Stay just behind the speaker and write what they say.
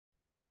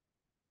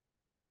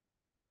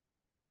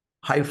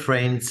Hi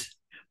friends,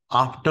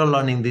 after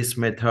learning this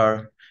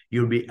method,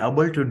 you'll be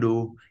able to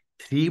do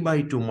 3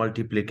 by 2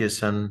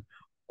 multiplication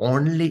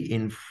only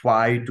in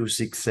 5 to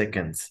 6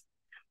 seconds.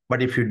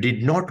 But if you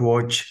did not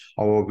watch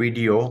our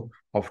video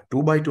of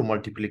 2 by 2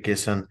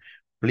 multiplication,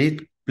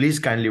 please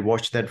kindly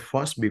watch that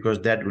first because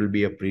that will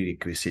be a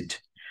prerequisite.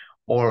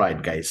 All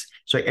right, guys.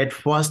 So at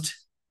first,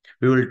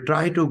 we will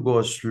try to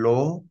go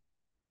slow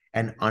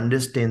and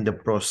understand the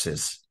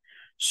process.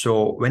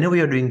 So whenever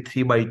you're doing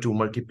 3 by 2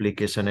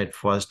 multiplication at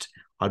first,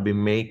 I'll be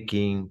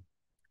making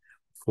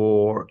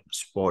 4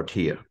 spot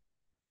here.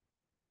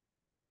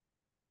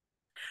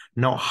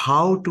 Now,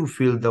 how to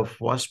fill the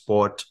first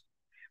spot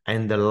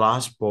and the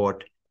last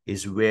spot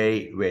is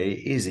very, very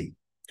easy.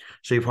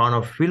 So if I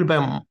want to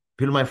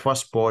fill my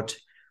first spot,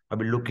 I'll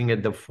be looking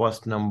at the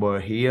first number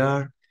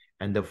here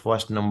and the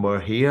first number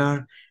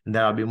here, and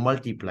then I'll be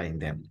multiplying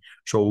them.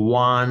 So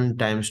 1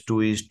 times 2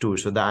 is 2.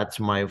 So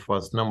that's my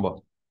first number.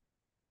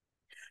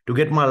 To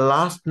get my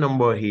last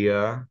number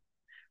here,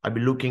 I'll be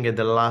looking at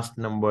the last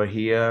number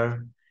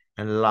here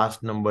and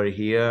last number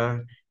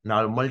here, and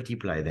I'll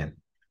multiply them.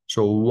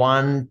 So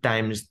 1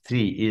 times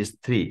 3 is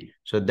 3.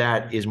 So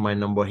that is my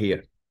number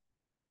here.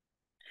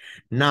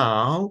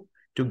 Now,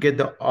 to get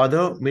the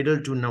other middle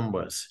two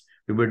numbers,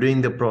 we were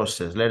doing the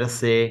process. Let us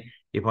say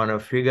if I want to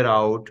figure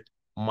out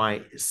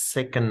my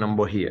second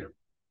number here.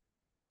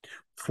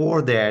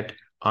 For that,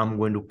 I'm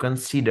going to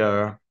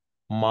consider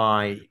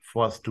my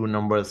first two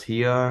numbers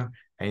here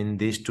and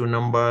these two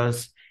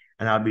numbers,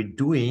 and I'll be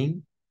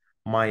doing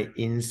my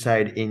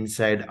inside,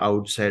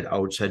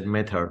 outside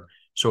method.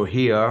 So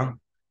here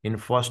in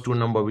first two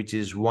number, which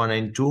is 1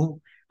 and 2,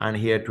 and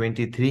here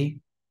 23,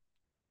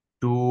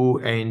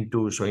 2 and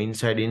 2. So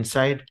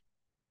inside,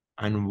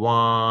 and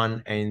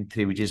 1 and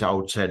 3, which is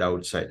outside.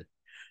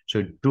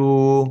 So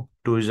 2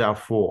 2s are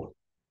 4,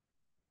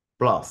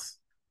 plus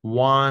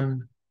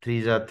 1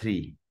 3s are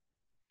 3,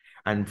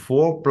 and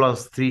 4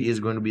 plus 3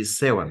 is going to be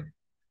 7.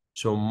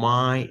 So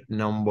my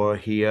number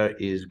here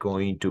is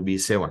going to be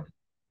 7.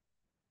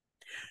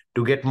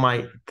 To get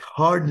my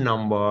third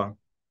number,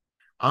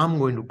 I'm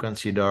going to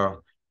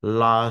consider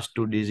last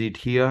 2 digit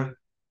here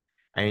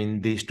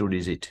and these 2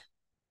 digit.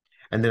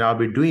 And then I'll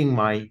be doing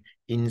my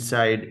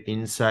inside,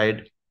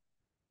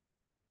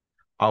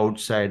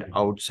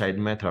 outside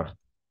method.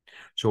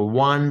 So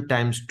 1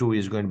 times 2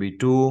 is going to be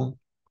 2,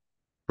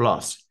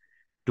 plus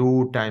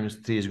 2 times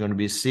 3 is going to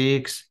be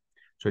 6.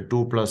 So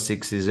 2 plus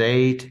 6 is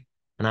 8.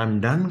 And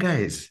I'm done,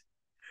 guys.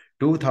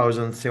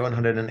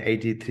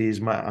 2,783 is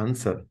my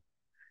answer.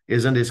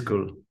 Isn't this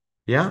cool?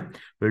 Yeah?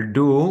 We'll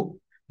do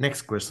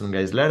next question,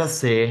 guys. Let us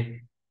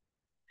say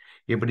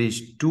if it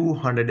is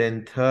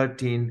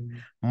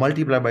 213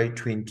 multiplied by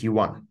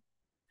 21.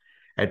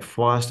 At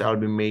first, I'll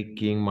be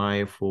making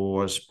my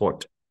 4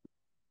 spot.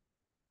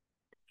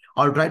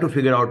 I'll try to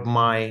figure out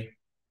my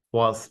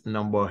first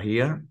number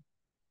here.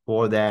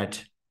 For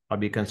that, I'll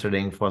be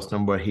considering first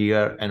number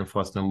here and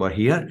first number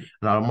here,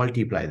 and I'll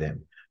multiply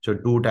them. So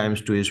 2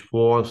 times 2 is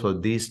 4, so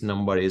this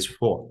number is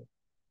 4.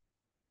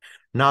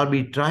 Now I'll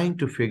be trying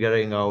to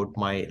figuring out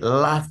my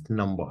last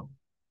number.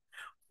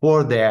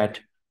 For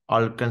that,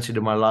 I'll consider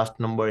my last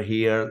number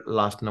here.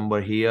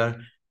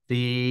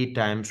 3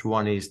 times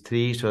 1 is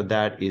 3, so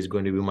that is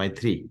going to be my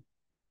 3.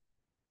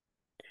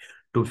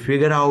 To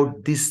figure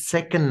out this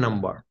second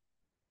number,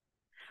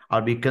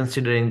 I'll be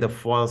considering the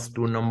first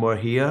two number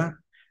here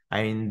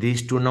and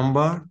these two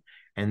number,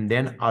 and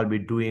then I'll be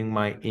doing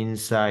my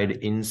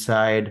inside,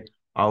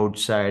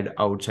 outside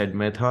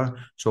method.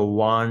 So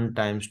 1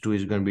 times 2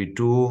 is going to be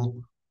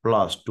 2,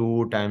 plus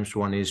 2 times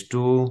 1 is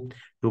 2,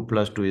 2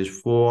 plus 2 is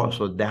 4,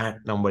 so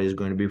that number is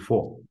going to be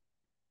 4.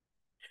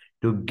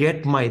 To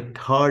get my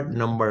third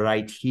number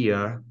right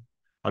here,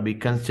 I'll be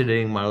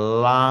considering my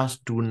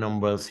last two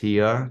numbers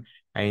here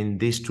and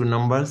these two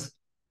numbers,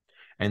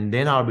 and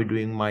then I'll be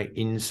doing my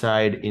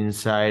inside,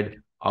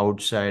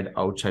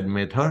 outside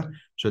method.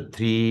 So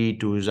 3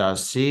 2s are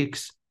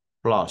 6,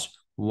 plus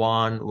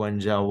 1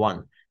 1s are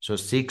 1. So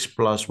 6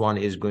 plus 1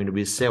 is going to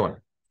be 7.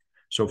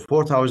 So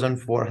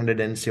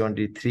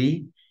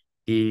 4,473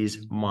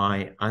 is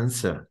my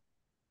answer.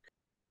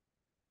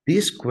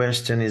 This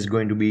question is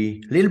going to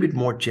be a little bit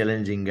more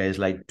challenging, guys,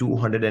 like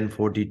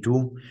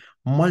 242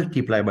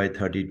 multiplied by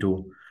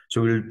 32.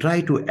 So we'll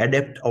try to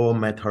adapt our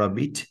method a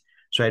bit.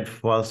 So at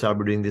first, I'll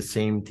be doing the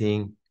same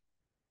thing.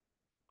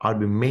 I'll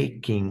be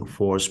making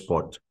 4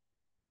 spots.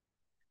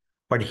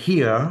 But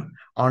here,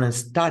 I want to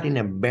start in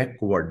a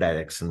backward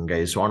direction,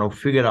 guys. So I want to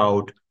figure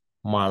out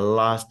my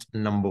last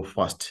number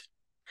first.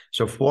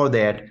 So for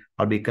that,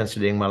 I'll be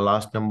considering my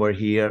last number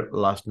here,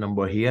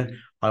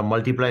 I'll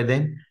multiply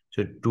them.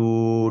 So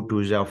 2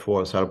 2s are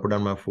 4. So I'll put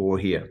on my 4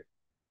 here.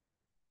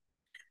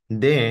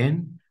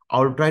 Then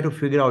I'll try to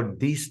figure out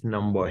this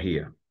number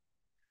here.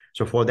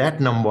 So for that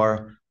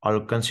number,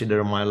 I'll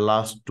consider my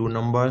last two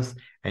numbers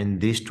and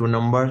these two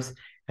numbers,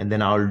 and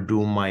then I'll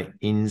do my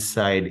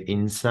inside,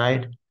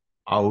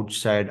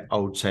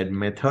 outside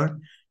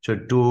method. So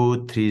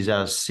 2 3s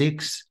are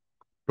 6,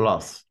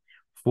 plus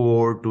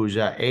 4 2s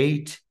are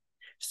 8.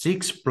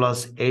 6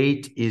 plus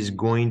 8 is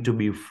going to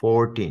be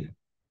 14.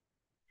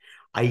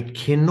 I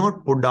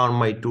cannot put down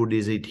my 2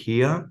 digit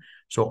here.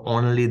 So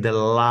only the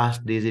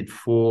last digit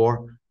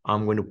 4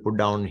 I'm going to put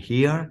down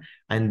here.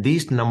 And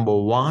this number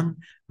 1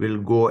 will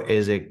go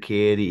as a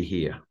carry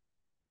here.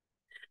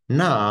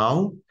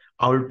 Now,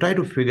 I will try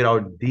to figure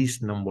out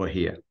this number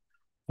here.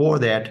 For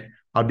that,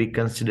 I'll be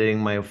considering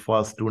my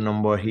first 2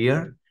 number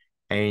here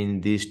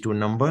and these 2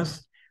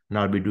 numbers. And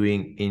I'll be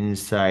doing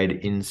inside,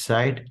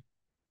 inside,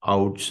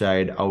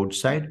 outside,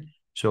 outside.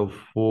 So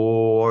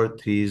 4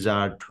 3s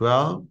are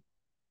 12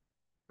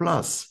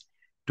 plus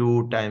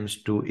 2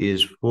 times 2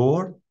 is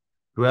 4.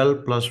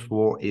 12 plus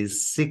 4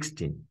 is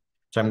 16.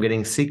 So I'm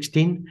getting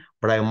 16,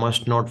 but I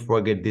must not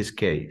forget this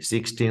carry.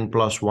 16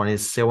 plus 1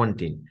 is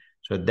 17.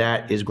 So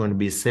that is going to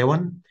be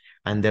 7.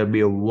 And there'll be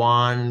a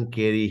 1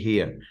 carry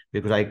here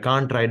because I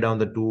can't write down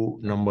the 2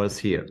 numbers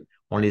here.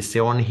 Only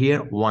 7 here,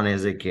 1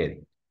 as a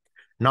carry.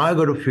 Now I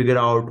got to figure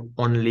out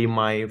only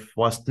my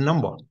first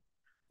number.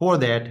 For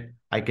that,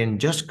 I can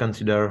just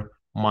consider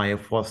my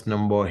first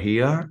number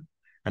here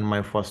and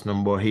my first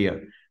number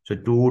here. So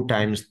 2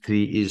 times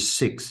 3 is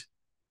 6.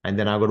 And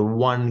then I got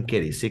 1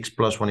 carry. 6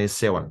 plus 1 is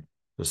 7.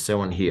 So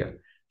 7 here.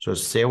 So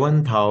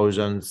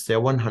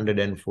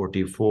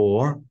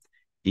 7,744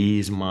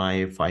 is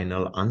my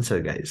final answer,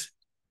 guys.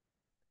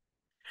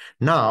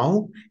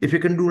 Now, if you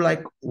can do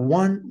like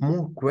one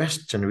more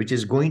question, which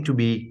is going to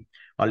be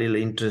a little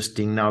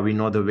interesting. Now we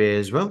know the way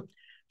as well.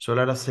 So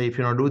let us say if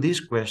you do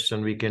this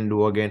question, we can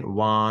do again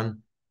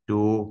 1,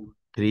 2,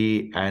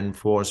 3, and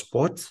 4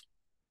 spots.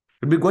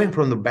 We'll be going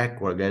from the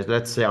backward, guys.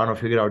 Let's say I want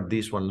to figure out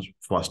these ones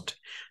first.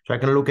 So I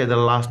can look at the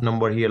last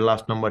number here,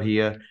 last number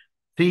here.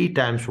 3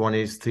 times 1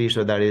 is 3,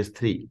 so that is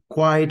 3.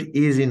 Quite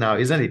easy now,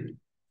 isn't it?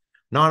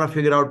 Now I want to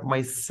figure out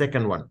my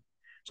second one.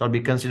 So I'll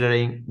be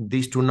considering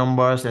these 2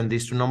 numbers and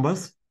these 2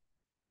 numbers.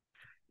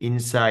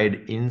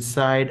 Inside,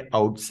 inside,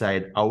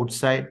 outside,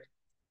 outside.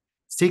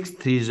 6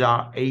 3s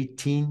are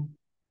 18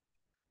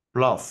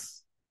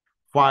 plus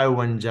 5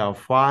 1s are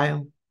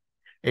 5.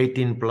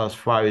 18 plus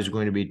 5 is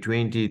going to be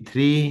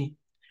 23.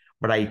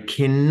 But I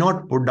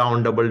cannot put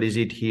down double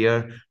digit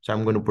here. So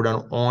I'm going to put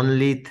down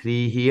only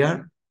 3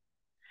 here.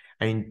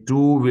 And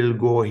 2 will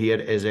go here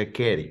as a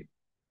carry.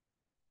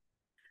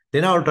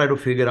 Then I'll try to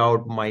figure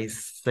out my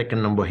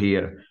second number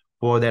here.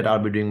 For that, I'll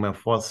be doing my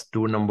first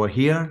 2 number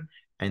here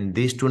and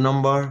these 2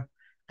 number.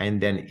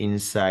 And then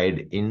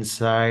inside,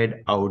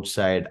 inside,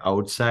 outside,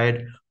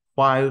 outside.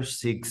 5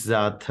 6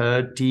 are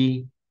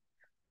 30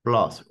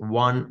 plus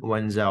 1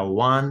 1s are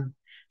 1.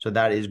 So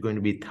that is going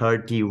to be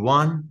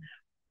 31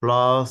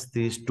 plus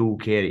these 2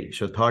 carry.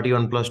 So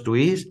 31 plus 2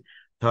 is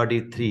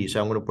 33.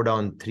 So I'm going to put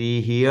down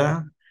 3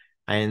 here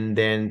and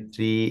then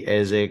 3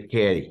 as a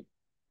carry.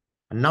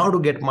 And now to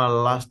get my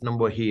last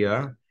number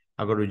here,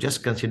 I'm going to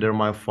just consider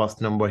my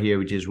first number here,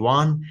 which is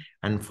 1,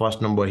 and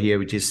first number here,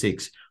 which is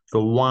 6.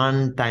 So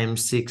 1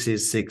 times 6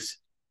 is 6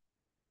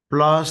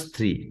 plus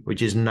 3,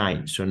 which is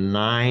 9. So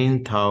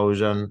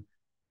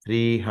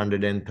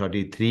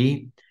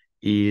 9,333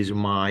 is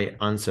my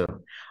answer.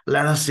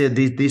 Let us say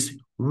this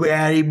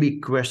very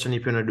big question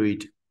if you want to do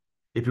it.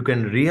 If you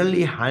can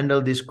really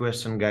handle this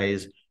question,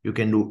 guys, you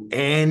can do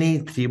any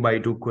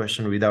 3x2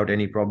 question without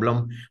any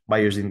problem by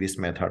using this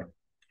method.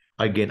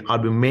 Again, I'll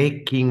be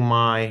making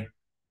my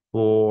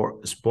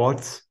 4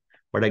 spots,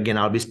 but again,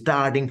 I'll be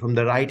starting from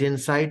the right-hand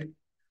side.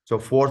 So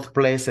 4th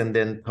place and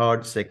then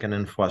 3rd, 2nd,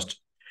 and 1st.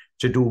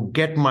 So to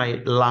get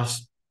my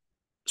last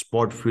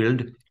spot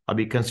filled, I'll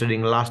be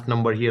considering last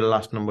number here,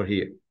 last number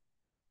here.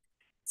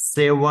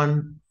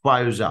 7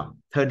 5s are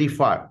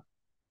 35.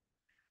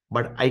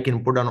 But I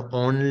can put on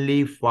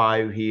only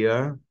 5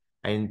 here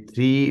and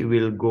 3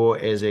 will go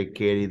as a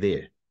carry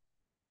there.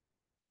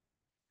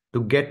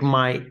 To get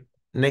my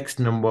next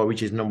number,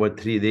 which is number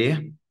 3 there,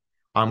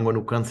 I'm going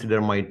to consider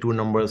my 2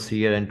 numbers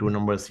here and 2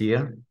 numbers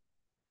here.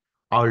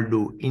 I'll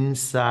do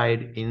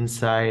inside,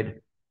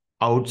 inside,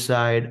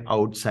 outside,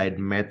 outside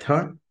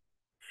method.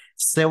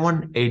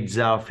 7 8s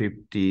are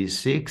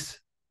 56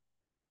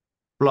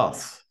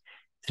 plus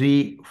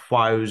 3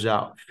 5s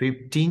are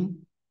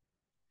 15.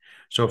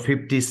 So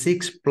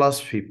 56 plus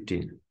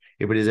 15.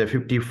 If it is a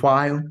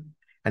 55,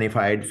 and if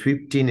I add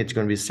 15, it's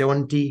going to be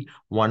 70.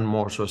 1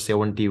 more, so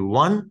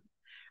 71.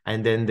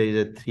 And then there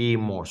is a 3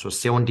 more, so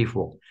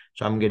 74.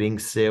 So I'm getting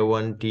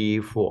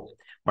 74.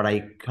 But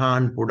I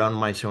can't put on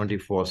my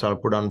 74. So I'll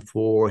put on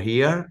 4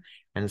 here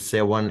and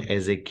 7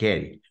 as a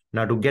carry.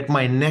 Now to get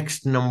my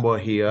next number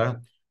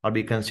here, I'll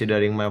be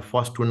considering my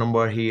first 2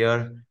 number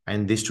here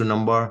and this 2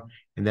 number.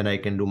 And then I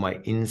can do my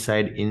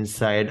inside,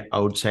 inside,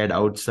 outside,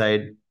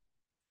 outside.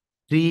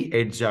 3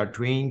 8s are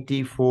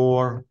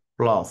 24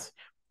 plus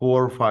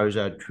 4 5s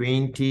are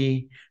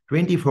 20.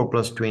 24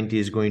 plus 20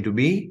 is going to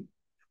be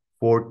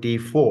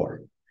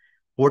 44.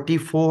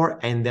 44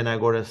 and then I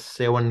got a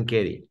 7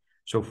 carry.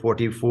 So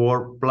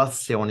 44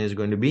 plus 7 is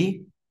going to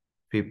be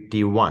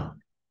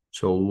 51.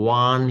 So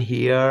 1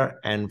 here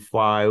and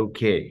 5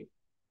 carry.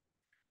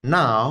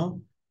 Now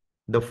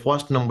the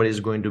first number is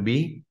going to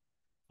be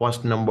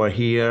first number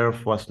here,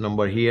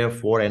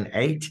 4 and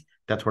 8.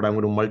 That's what I'm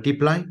going to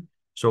multiply.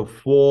 So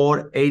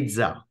 4 8s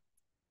are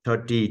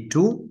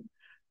 32.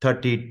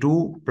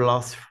 32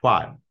 plus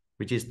 5,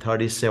 which is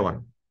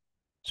 37.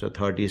 So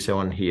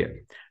 37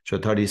 here. So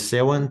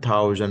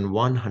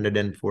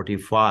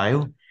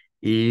 37,145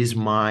 is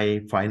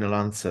my final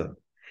answer.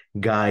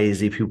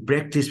 Guys, if you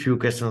practice few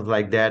questions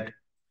like that,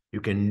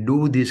 you can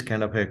do this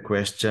kind of a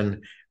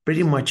question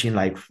pretty much in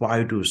like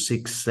 5 to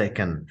 6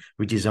 seconds,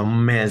 which is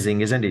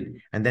amazing, isn't it?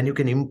 And then you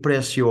can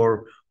impress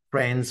your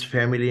friends,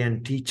 family,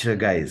 and teacher,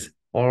 guys.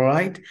 All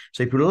right.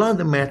 So if you learn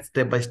the math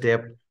step by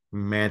step,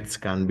 maths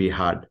can be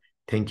hard.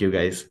 Thank you,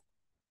 guys.